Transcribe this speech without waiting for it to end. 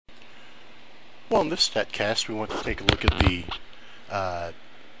Well, in this statcast, we want to take a look at the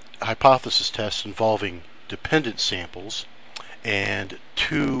hypothesis test involving dependent samples and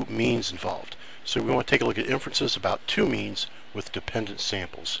two means involved. So we want to take a look at inferences about two means with dependent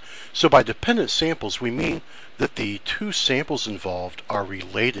samples. So by dependent samples, we mean that the two samples involved are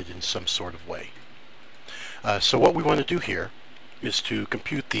related in some sort of way. So what we want to do here is to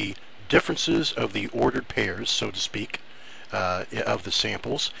compute the differences of the ordered pairs, so to speak, of the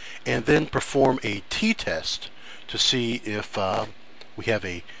samples, and then perform a t-test to see if we have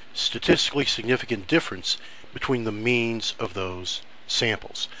a statistically significant difference between the means of those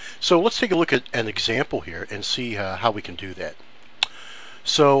samples. So let's take a look at an example here and see how we can do that.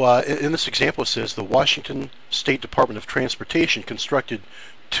 So in this example it says the Washington State Department of Transportation constructed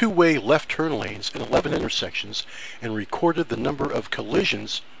two-way left turn lanes in 11 intersections and recorded the number of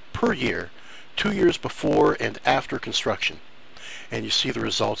collisions per year 2 years before and after construction. And you see the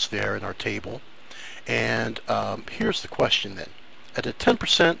results there in our table. And here's the question then. At a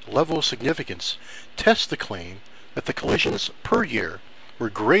 10% level of significance, test the claim that the collisions per year were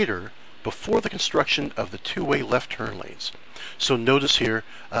greater before the construction of the two-way left turn lanes. So notice here,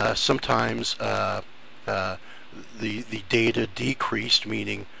 sometimes the data decreased,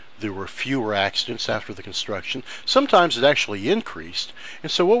 meaning there were fewer accidents after the construction. Sometimes it actually increased.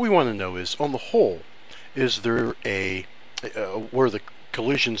 And so what we want to know is, on the whole, is there were the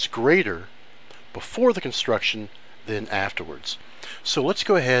collisions greater before the construction than afterwards? So let's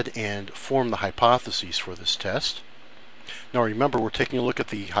go ahead and form the hypotheses for this test. Now remember, we're taking a look at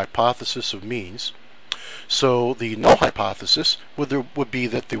the hypothesis of means. So the null hypothesis would be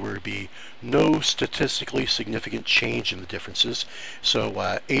that there would be no statistically significant change in the differences.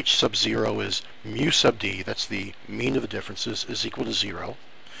 So h sub 0 is mu sub d, that's the mean of the differences, is equal to 0.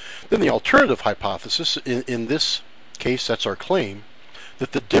 Then the alternative hypothesis, in this case that's our claim,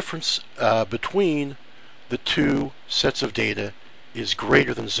 that the difference between the two sets of data is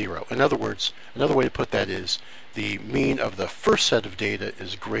greater than 0. In other words, another way to put that is the mean of the first set of data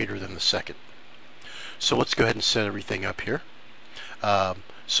is greater than the second. So let's go ahead and set everything up here.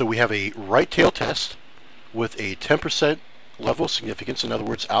 So we have a right tail test with a 10% level of significance. In other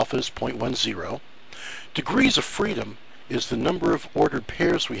words, alpha is 0.10. Degrees of freedom is the number of ordered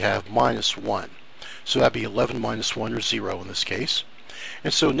pairs we have minus 1. So that'd be 11 minus 1, or 0 in this case.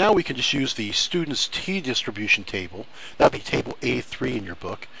 And so now we can just use the student's t-distribution table, that'd be table A3 in your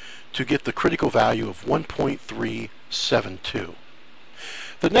book, to get the critical value of 1.372.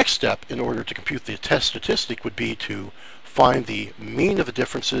 The next step in order to compute the test statistic would be to find the mean of the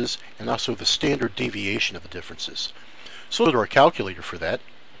differences and also the standard deviation of the differences. So we'll go to our calculator for that.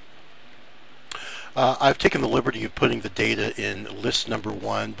 I've taken the liberty of putting the data in list number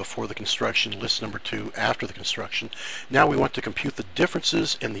 1 before the construction, list number 2 after the construction. Now we want to compute the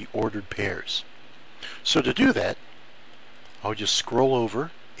differences in the ordered pairs. So to do that, I'll just scroll over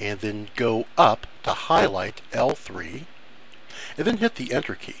and then go up to highlight L3 and then hit the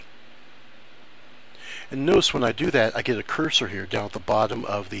enter key. And notice when I do that, I get a cursor here down at the bottom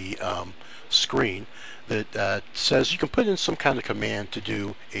of the screen that says you can put in some kind of command to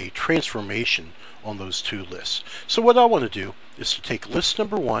do a transformation on those two lists. So what I want to do is to take list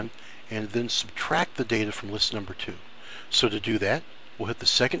number 1 and then subtract the data from list number 2. So to do that, we'll hit the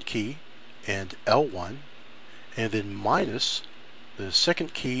second key and L1, and then minus the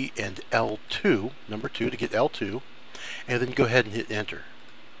second key and L2, number 2, to get L2, and then go ahead and hit enter.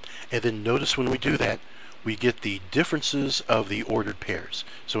 And then notice when we do that, we get the differences of the ordered pairs.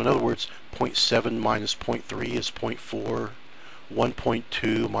 So in other words, 0.7 minus 0.3 is 0.4,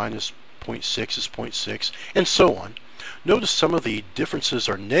 1.2 minus 0.6 is 0.6, and so on. Notice some of the differences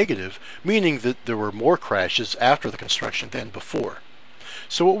are negative, meaning that there were more crashes after the construction than before.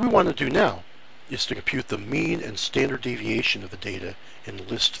 So what we want to do now is to compute the mean and standard deviation of the data in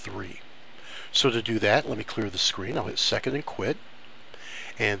list 3. So to do that, let me clear the screen. I'll hit second and quit,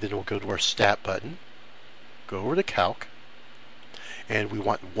 and then we'll go to our stat button, go over to calc, and we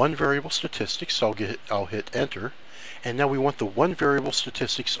want one variable statistics, so I'll hit enter. And now we want the one variable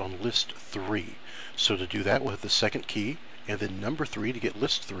statistics on list 3. So to do that, we'll hit the second key and then number 3 to get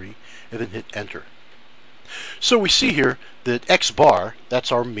list 3, and then hit enter. So we see here that x bar,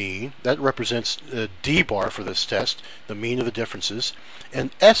 that's our mean, that represents d bar for this test, the mean of the differences,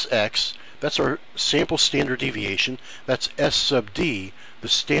 and sx, that's our sample standard deviation, that's s sub d, the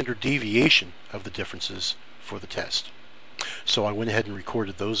standard deviation of the differences for the test. So I went ahead and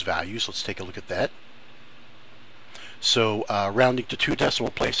recorded those values. Let's take a look at that. So rounding to 2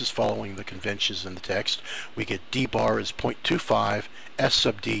 decimal places following the conventions in the text, we get d bar is 0.25, s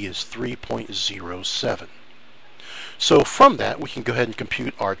sub d is 3.07. So from that, we can go ahead and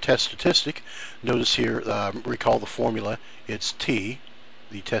compute our test statistic. Notice here, recall the formula. It's T,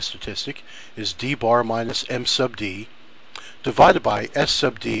 the test statistic, is D bar minus M sub D divided by S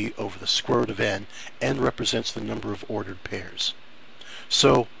sub D over the square root of N. N represents the number of ordered pairs.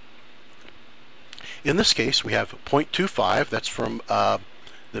 So in this case, we have 0.25, that's from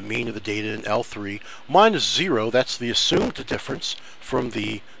the mean of the data in L3, minus 0, that's the assumed difference from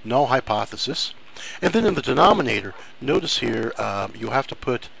the null hypothesis. And then in the denominator, notice here you'll have to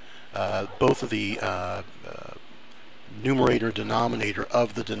put both of the numerator and denominator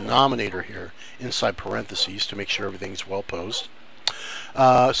of the denominator here inside parentheses to make sure everything's well posed.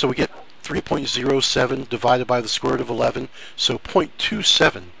 So we get 3.07 divided by the square root of 11, so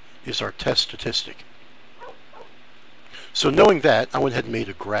 0.27 is our test statistic. So knowing that, I went ahead and made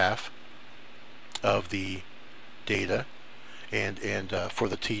a graph of the data and for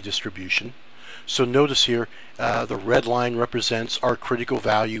the t-distribution. So notice here, the red line represents our critical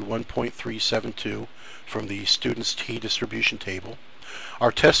value 1.372 from the student's t-distribution table.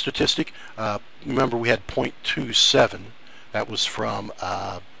 Our test statistic, remember we had 0.27. That was from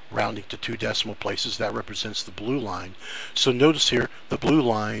rounding to 2 decimal places. That represents the blue line. So notice here, the blue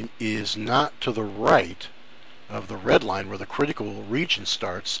line is not to the right of the red line where the critical region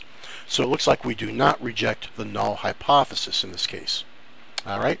starts. So it looks like we do not reject the null hypothesis in this case.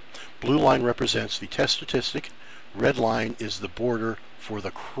 Alright, blue line represents the test statistic, red line is the border for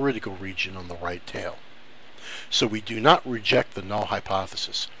the critical region on the right tail. So we do not reject the null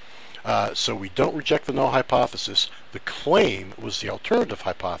hypothesis. So we don't reject the null hypothesis. The claim was the alternative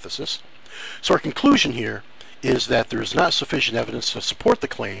hypothesis. So our conclusion here is that there is not sufficient evidence to support the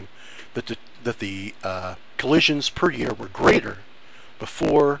claim that the collisions per year were greater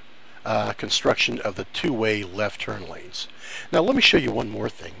before construction of the two-way left turn lanes. Now let me show you one more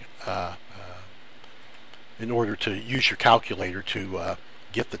thing in order to use your calculator to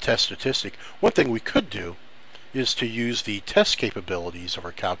get the test statistic. One thing we could do is to use the test capabilities of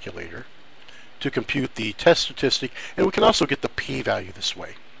our calculator to compute the test statistic, and we can also get the p-value this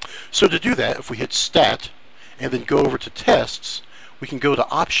way. So to do that, if we hit stat and then go over to tests, we can go to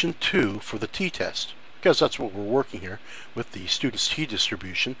option 2 for the t-test, because that's what we're working here with the student's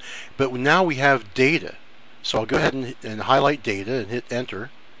t-distribution. But now we have data. So I'll go ahead and highlight data and hit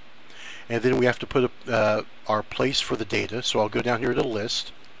enter. And then we have to put our place for the data. So I'll go down here to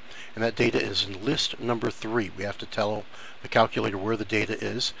list. And that data is in list number 3. We have to tell the calculator where the data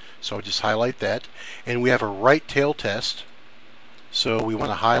is. So I'll just highlight that. And we have a right tail test. So we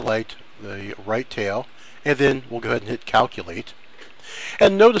want to highlight the right tail. And then we'll go ahead and hit calculate.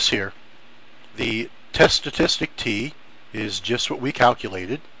 And notice here, the test statistic t is just what we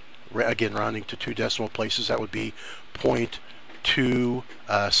calculated. Again, rounding to 2 decimal places, that would be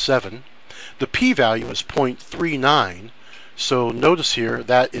 0.27. The p-value is 0.39. So notice here,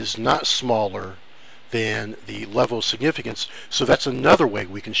 that is not smaller than the level of significance. So that's another way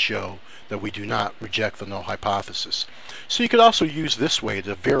we can show that we do not reject the null hypothesis. So you could also use this way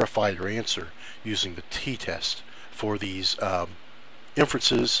to verify your answer using the t-test for these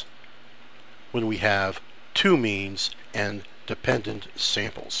inferences when we have 2 means and dependent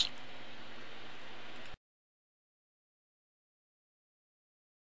samples.